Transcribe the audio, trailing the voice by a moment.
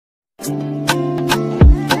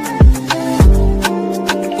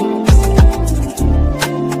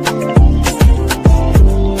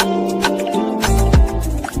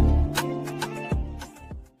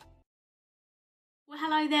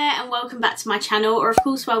Hello there and welcome back to my channel, or of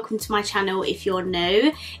course welcome to my channel if you're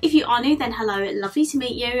new. If you are new, then hello, lovely to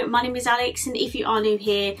meet you. My name is Alex, and if you are new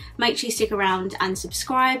here, make sure you stick around and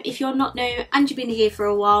subscribe. If you're not new and you've been here for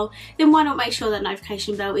a while, then why not make sure that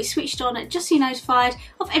notification bell is switched on just so you're notified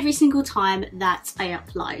of every single time that I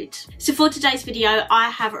upload. So for today's video, I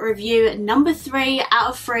have a review number 3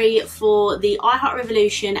 out of 3 for the I Heart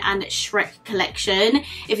Revolution and Shrek collection.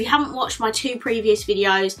 If you haven't watched my 2 previous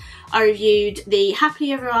videos, I reviewed the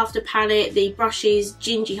Happily Ever After palette, the brushes,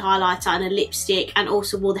 gingy highlighter and a lipstick, and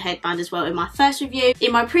also wore the headband as well in my first review.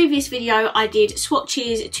 In my previous video I did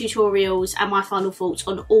swatches, tutorials and my final thoughts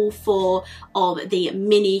on all 4 of the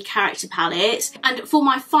mini character palettes. And for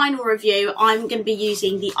my final review I'm going to be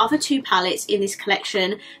using the other 2 palettes in this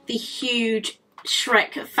collection, the huge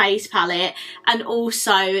Shrek face palette and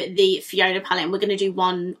also the Fiona palette, and we're going to do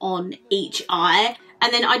one on each eye.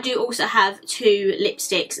 And then I do also have 2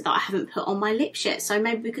 lipsticks that I haven't put on my lips yet, so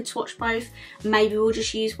maybe we could swatch both, maybe we'll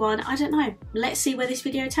just use one, I don't know. Let's see where this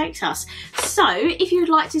video takes us. So if you'd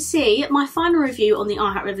like to see my final review on the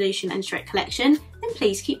I Heart Revolution and Shrek collection, then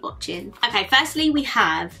please keep watching. Okay, firstly we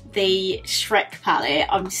have the Shrek palette.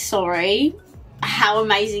 I'm sorry, how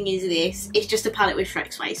amazing is this? It's just a palette with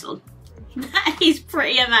Shrek's face on. That is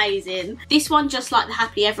pretty amazing. This one, just like the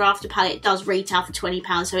Happily Ever After palette, does retail for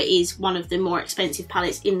 £20, so it is one of the more expensive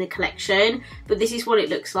palettes in the collection. But this is what it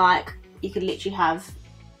looks like. You could literally have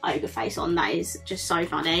ogre face on. That is just so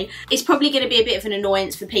funny. It's probably going to be a bit of an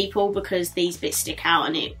annoyance for people because these bits stick out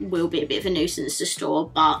and it will be a bit of a nuisance to store,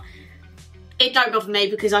 but it don't bother me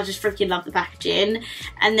because I just freaking love the packaging.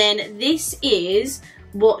 And then this is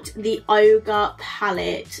what the ogre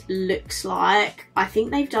palette looks like. I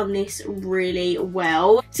think they've done this really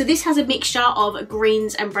well. So this has a mixture of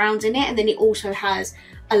greens and browns in it, and then it also has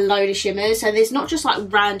a load of shimmers, so there's not just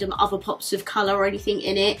like random other pops of colour or anything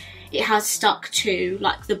in it. It has stuck to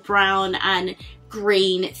like the brown and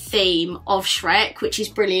green theme of Shrek, which is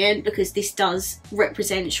brilliant because this does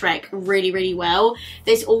represent Shrek really, really well.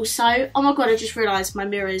 There's also, oh my god, I just realised my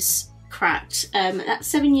mirror's cracked. That's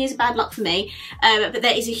 7 years of bad luck for me, but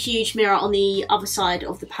there is a huge mirror on the other side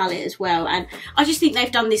of the palette as well, and I just think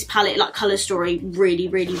they've done this palette, like colour story, really,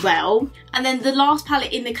 really well. And then the last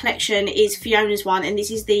palette in the collection is Fiona's one, and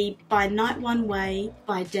this is the By Night One Way,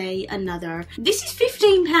 By Day Another. This is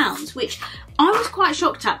 £15, which I was quite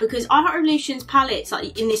shocked at because I Heart Revolution's palettes,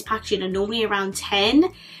 like in this packaging, are normally around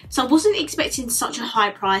 10, so I wasn't expecting such a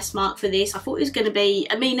high price mark for this. I thought it was going to be,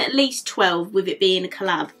 I mean, at least 12 with it being a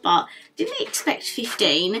collab, but didn't expect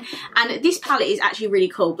 15. And this palette is actually really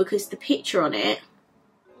cool because the picture on it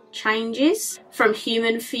changes from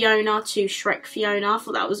human Fiona to Shrek Fiona. I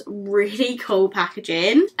thought that was really cool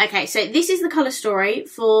packaging. Okay, so this is the colour story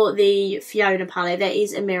for the Fiona palette. There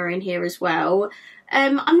is a mirror in here as well.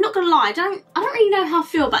 I'm not gonna lie, I don't really know how I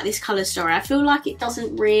feel about this colour story. I feel like it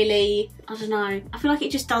doesn't really, I don't know, I feel like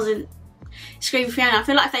it just doesn't scream Fiona. I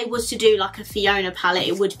feel like if they was to do like a Fiona palette,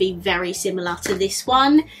 it would be very similar to this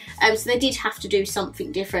one. So they did have to do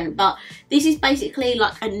something different, but this is basically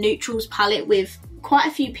like a neutrals palette with quite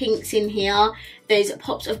a few pinks in here. There's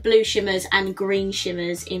pops of blue shimmers and green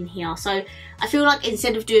shimmers in here, so I feel like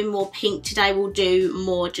instead of doing more pink today, we'll do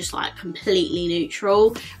more just like completely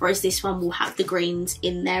neutral, whereas this one will have the greens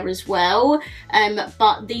in there as well.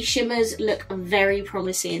 But the shimmers look very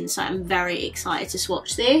promising, so I'm very excited to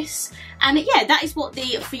swatch this. And yeah, that is what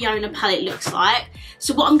the Fiona palette looks like.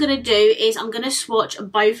 So what I'm going to do is I'm going to swatch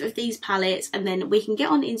both of these palettes and then we can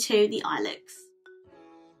get on into the eye looks.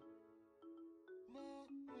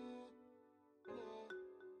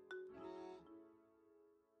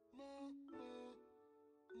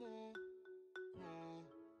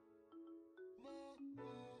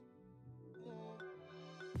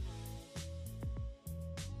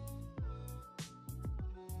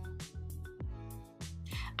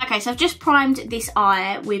 Okay, so I've just primed this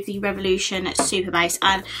eye with the Revolution Super Base,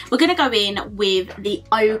 and we're going to go in with the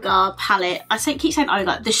Ogre palette. I keep saying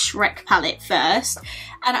Ogre, the Shrek palette first.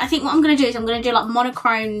 And I think what I'm going to do is I'm going to do like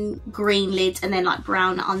monochrome green lids and then like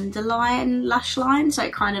brown underline, lash line. So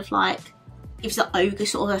it kind of like gives the ogre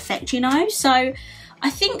sort of effect, you know. So I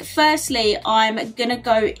think firstly I'm going to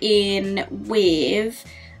go in with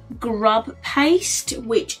Grub Paste,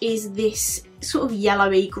 which is this sort of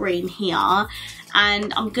yellowy green here.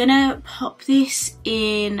 And I'm going to pop this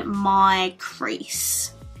in my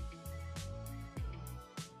crease.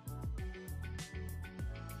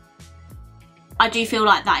 I do feel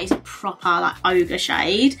like that is a proper like ogre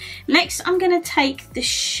shade. Next, I'm going to take the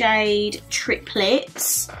shade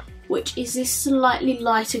Triplets, which is this slightly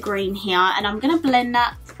lighter green here, and I'm going to blend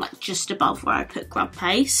that like just above where I put Grub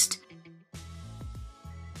Paste.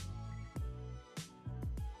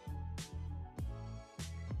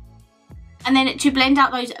 And then to blend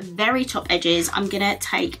out those very top edges, I'm going to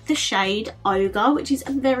take the shade Ogre, which is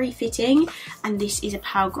very fitting, and this is a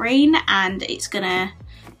pale green, and it's going to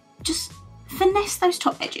just finesse those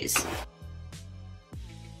top edges.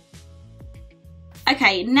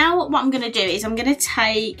 Okay, now what I'm going to do is I'm going to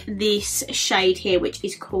take this shade here, which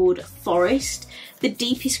is called Forest, the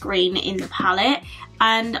deepest green in the palette,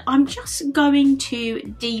 and I'm just going to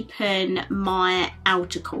deepen my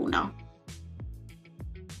outer corner.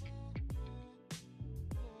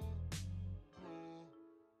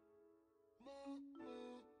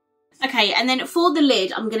 Okay, and then for the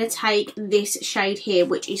lid, I'm going to take this shade here,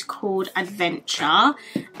 which is called Adventure.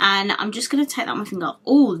 And I'm just going to take that on my finger.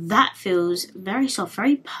 Oh, that feels very soft,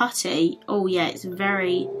 very putty. Oh, yeah, it's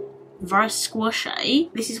very, very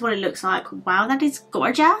squishy. This is what it looks like. Wow, that is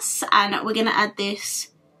gorgeous. And we're going to add this.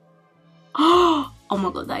 Oh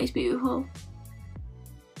my God, that is beautiful.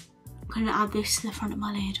 I'm going to add this to the front of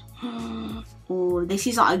my lid. Oh, this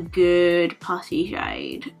is like a good putty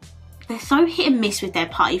shade. They're so hit and miss with their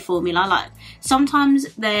putty formula. Like,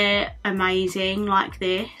 sometimes they're amazing like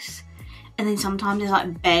this, and then sometimes there's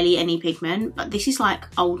like barely any pigment, but this is like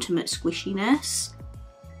ultimate squishiness,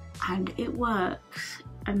 and it works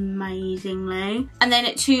amazingly. And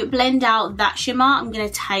then to blend out that shimmer, I'm going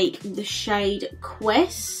to take the shade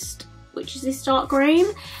Quest, which is this dark green,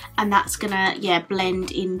 and that's gonna, yeah,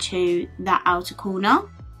 blend into that outer corner.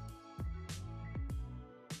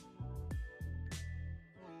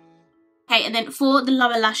 Okay, and then for the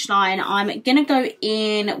lower lash line, I'm gonna go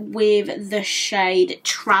in with the shade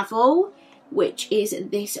Travel, which is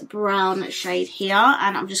this brown shade here,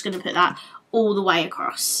 and I'm just gonna put that all the way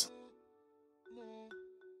across.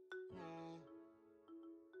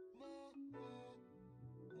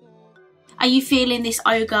 Are you feeling this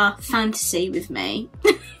ogre fantasy with me?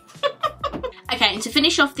 Okay, and to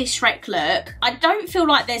finish off this Shrek look, I don't feel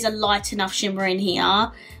like there's a light enough shimmer in here.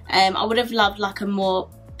 I would have loved like a more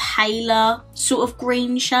paler sort of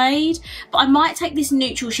green shade, but I might take this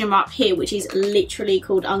neutral shimmer up here, which is literally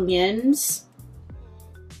called Onions.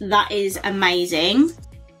 That is amazing.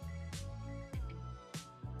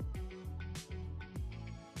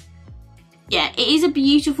 Yeah, it is a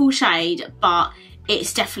beautiful shade, but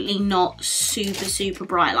it's definitely not super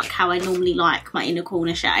bright like how I normally like my inner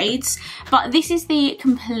corner shades. But this is the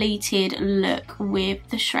completed look with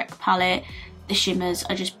the Shrek palette. The shimmers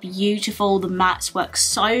are just beautiful. The mattes work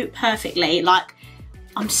so perfectly. Like,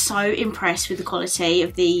 I'm so impressed with the quality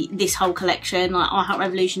of this whole collection. Like, I Heart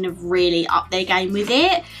Revolution have really upped their game with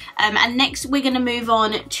it. And next we're going to move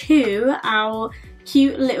on to our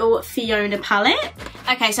cute little Fiona palette.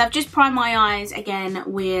 Okay, so I've just primed my eyes again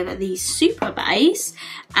with the Super Base,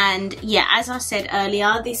 and yeah, as I said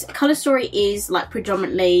earlier, this colour story is like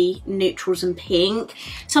predominantly neutrals and pink,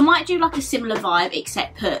 so I might do like a similar vibe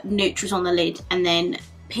except put neutrals on the lid and then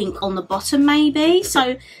pink on the bottom maybe.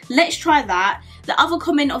 So let's try that. The other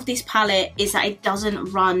comment of this palette is that it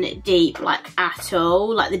doesn't run deep like at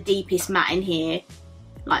all. Like, the deepest matte in here,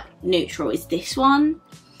 like neutral, is this one.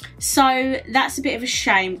 So that's a bit of a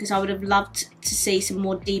shame because I would have loved to see some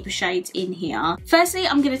more deeper shades in here. Firstly,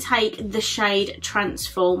 I'm going to take the shade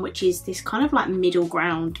Transform, which is this kind of like middle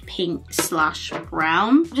ground pink /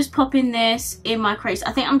 brown. Just popping this in my crease.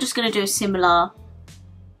 I think I'm just going to do a similar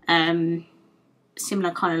kind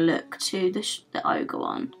of look to the Ogre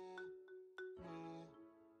one.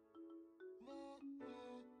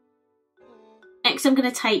 Next, I'm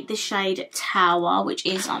going to take the shade Tower, which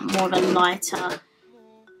is like more of a lighter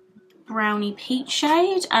browny peach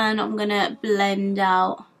shade, and I'm gonna blend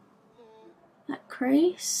out that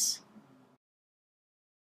crease.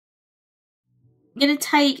 I'm gonna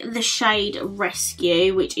take the shade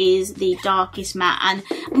Rescue, which is the darkest matte, and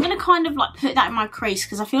I'm gonna kind of like put that in my crease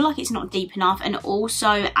because I feel like it's not deep enough, and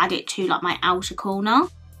also add it to like my outer corner.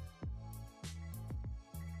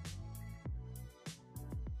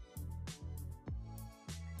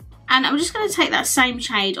 And I'm just going to take that same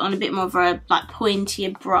shade on a bit more of a like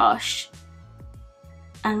pointier brush.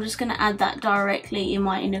 And I'm just going to add that directly in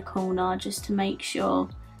my inner corner just to make sure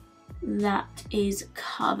that is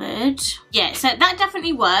covered. Yeah, so that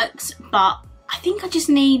definitely works, but I think I just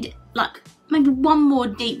need like maybe one more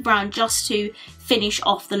deep brown just to finish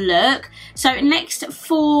off the look. So next,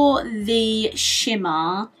 for the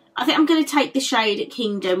shimmer, I think I'm going to take the shade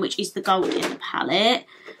Kingdom, which is the gold in the palette.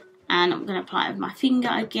 And I'm going to apply it with my finger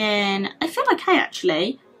again. I feel okay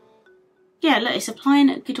actually. Yeah, look, it's applying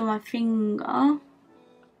it good on my finger.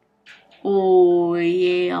 Oh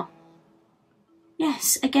yeah.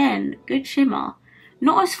 Yes, again, good shimmer.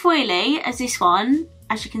 Not as foily as this one,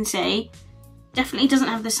 as you can see. Definitely doesn't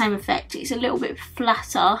have the same effect. It's a little bit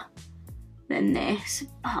flatter than this,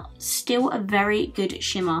 but still a very good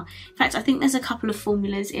shimmer. In fact, I think there's a couple of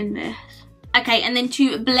formulas in this. Okay, and then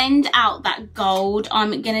to blend out that gold,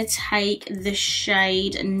 I'm gonna take the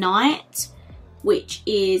shade Night, which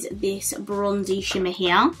is this bronzy shimmer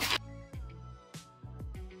here.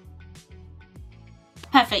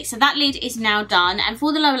 Perfect, so that lid is now done. And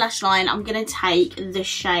for the lower lash line, I'm gonna take the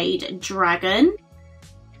shade Dragon.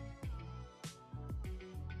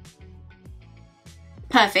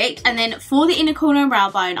 Perfect, and then for the inner corner and brow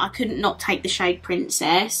bone, I couldn't not take the shade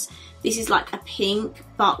Princess. This is like a pink,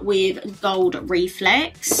 but with gold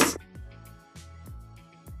reflex.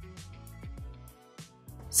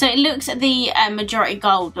 So it looks at the majority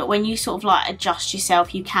gold, but when you sort of like adjust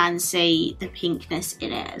yourself, you can see the pinkness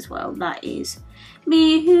in it as well. That is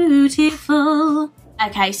beautiful.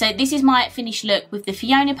 Okay, so this is my finished look with the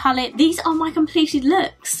Fiona palette. These are my completed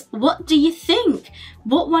looks. What do you think?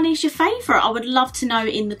 What one is your favourite? I would love to know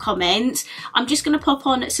in the comments. I'm just going to pop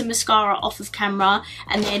on some mascara off of camera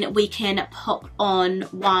and then we can pop on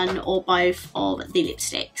one or both of the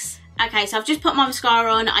lipsticks. Okay, so I've just put my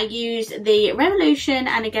mascara on. I used the Revolution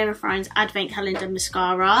and a Game of Thrones Advent Calendar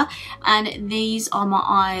mascara. And these are my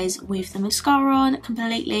eyes with the mascara on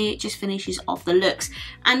completely. It just finishes off the looks.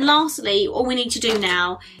 And lastly, all we need to do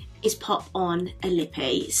now is pop on a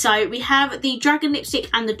lippy. So we have the Dragon lipstick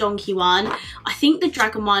and the Donkey one. I think the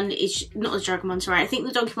Dragon one is, not the Dragon one, sorry. I think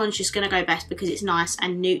the Donkey one's just gonna go best because it's nice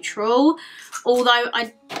and neutral. Although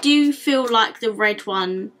I do feel like the red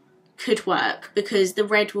one could work because the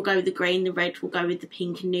red will go with the green, the red will go with the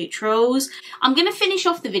pink and neutrals. I'm going to finish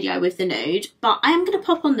off the video with the nude, but I am going to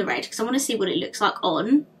pop on the red because I want to see what it looks like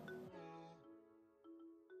on.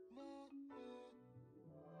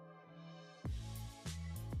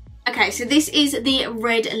 Okay, so this is the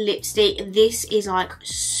red lipstick. This is like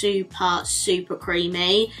super, super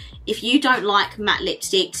creamy. If you don't like matte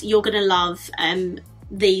lipsticks, you're going to love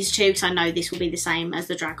these two, because I know this will be the same as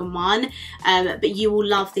the Dragon one, but you will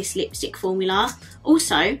love this lipstick formula.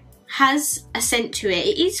 Also has a scent to it.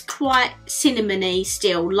 It is quite cinnamony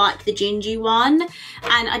still, like the Gingy one,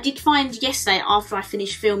 and I did find yesterday after I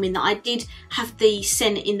finished filming that I did have the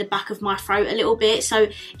scent in the back of my throat a little bit. So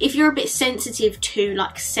if you're a bit sensitive to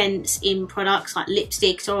like scents in products like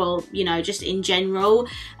lipsticks or you know just in general,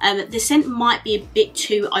 the scent might be a bit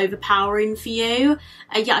too overpowering for you.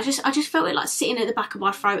 Yeah, I just felt it like sitting at the back of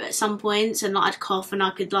my throat at some points, and like I'd cough and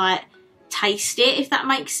I could like taste it, if that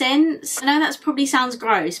makes sense. I know that probably sounds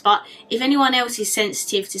gross, but if anyone else is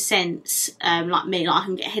sensitive to scents like me, like I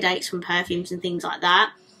can get headaches from perfumes and things like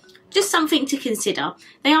that, just something to consider.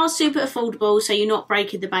 They are super affordable, so you're not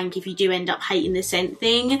breaking the bank if you do end up hating the scent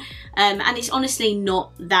thing, and it's honestly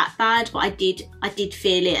not that bad, but I did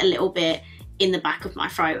feel it a little bit in the back of my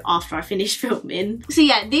throat after I finished filming. So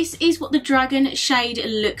yeah, this is what the Dragon shade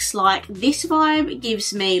looks like. This vibe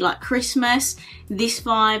gives me like Christmas. This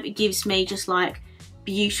vibe gives me just like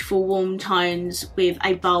beautiful warm tones with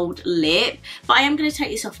a bold lip. But I am going to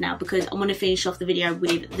take this off now because I want to finish off the video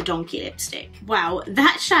with the Donkey lipstick. Wow,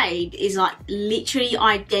 that shade is like literally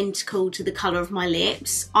identical to the colour of my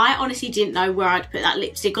lips. I honestly didn't know where I'd put that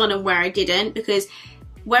lipstick on and where I didn't, because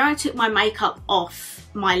where I took my makeup off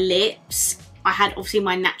my lips, I had obviously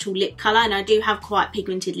my natural lip colour, and I do have quite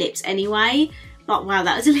pigmented lips anyway, but wow,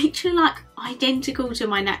 that was literally like identical to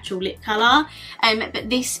my natural lip colour. But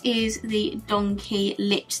this is the Donkey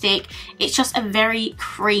lipstick. It's just a very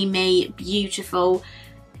creamy, beautiful,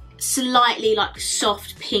 slightly like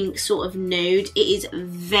soft pink sort of nude. It is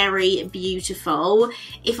very beautiful.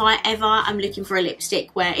 If I ever am looking for a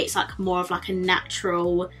lipstick where it's like more of like a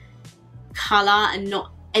natural colour and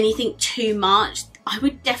not anything too much, I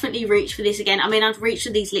would definitely reach for this again. I mean, I'd reach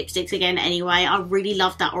for these lipsticks again anyway. I really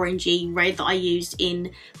love that orangey red that I used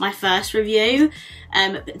in my first review,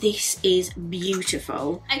 but this is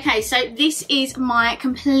beautiful. Okay, so this is my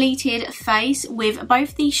completed face with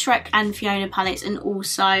both the Shrek and Fiona palettes, and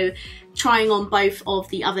also trying on both of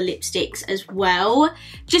the other lipsticks as well.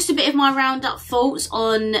 Just a bit of my roundup thoughts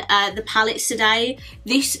on the palettes today.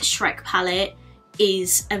 This Shrek palette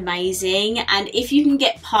is amazing, and if you can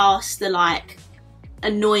get past the like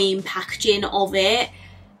annoying packaging of it,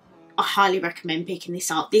 I highly recommend picking this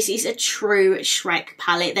up. This is a true Shrek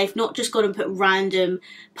palette. They've not just gone and put random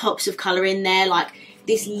pops of colour in there. Like,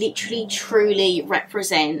 this literally truly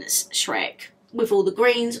represents Shrek. with all the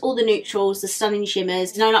greens, all the neutrals, the stunning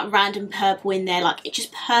shimmers. There's no like random purple in there. Like, it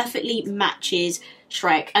just perfectly matches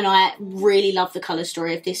Shrek, and I really love the colour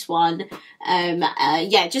story of this one.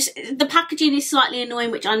 Yeah, just the packaging is slightly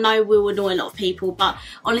annoying, which I know will annoy a lot of people, but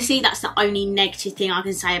honestly that's the only negative thing I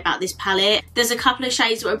can say about this palette. There's a couple of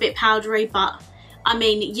shades that are a bit powdery, but I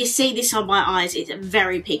mean, you see this on my eyes, it's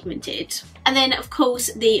very pigmented. And then of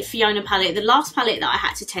course the Fiona palette, the last palette that I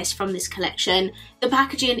had to test from this collection. The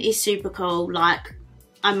packaging is super cool, like,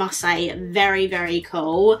 I must say, very, very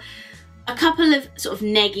cool. A couple of sort of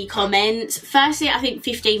neggy comments. Firstly, I think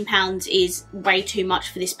 £15 is way too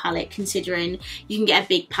much for this palette, considering you can get a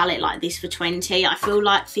big palette like this for 20. I feel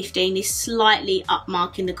like 15 is slightly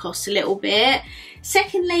upmarking the cost a little bit.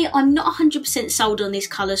 Secondly, I'm not 100% sold on this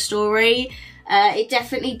colour story. It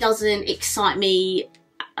definitely doesn't excite me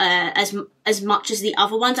as much as the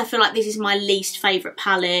other ones. I feel like this is my least favourite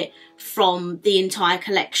palette from the entire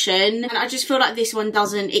collection, and I just feel like this one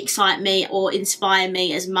doesn't excite me or inspire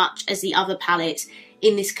me as much as the other palettes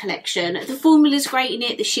in this collection. The formula's great in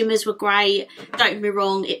it, the shimmers were great, don't get me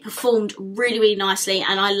wrong, it performed really, really nicely,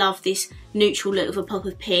 and I love this neutral look with a pop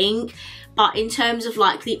of pink, but in terms of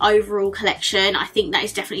like the overall collection, I think that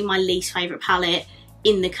is definitely my least favourite palette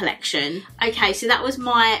in the collection. Okay, so that was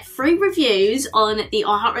my 3 reviews on the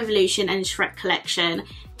I Heart Revolution and Shrek collection.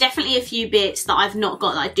 Definitely a few bits that I've not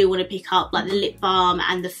got that I do want to pick up, like the lip balm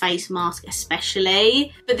and the face mask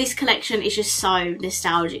especially. But this collection is just so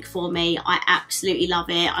nostalgic for me. I absolutely love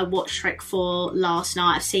it. I watched Shrek 4 last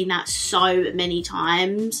night. I've seen that so many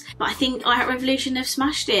times. But I think I Heart Revolution have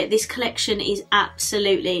smashed it. This collection is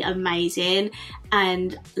absolutely amazing,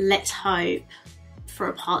 and let's hope for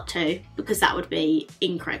a part 2, because that would be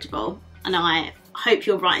incredible, and I hope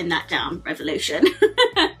you're writing that down, Revolution.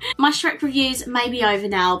 My Shrek reviews may be over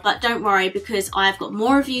now, but don't worry, because I've got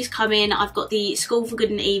more reviews coming. I've got the School for Good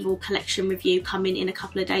and Evil collection review coming in a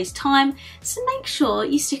couple of days time, so make sure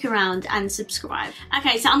you stick around and subscribe.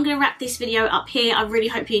 Okay, so I'm going to wrap this video up here. I really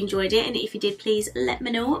hope you enjoyed it, and if you did, please let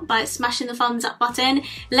me know by smashing the thumbs up button.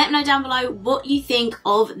 Let me know down below what you think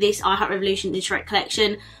of this I Heart Revolution and Shrek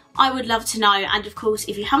collection. I would love to know, and of course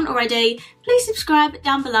if you haven't already, please subscribe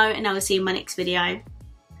down below, and I will see you in my next video.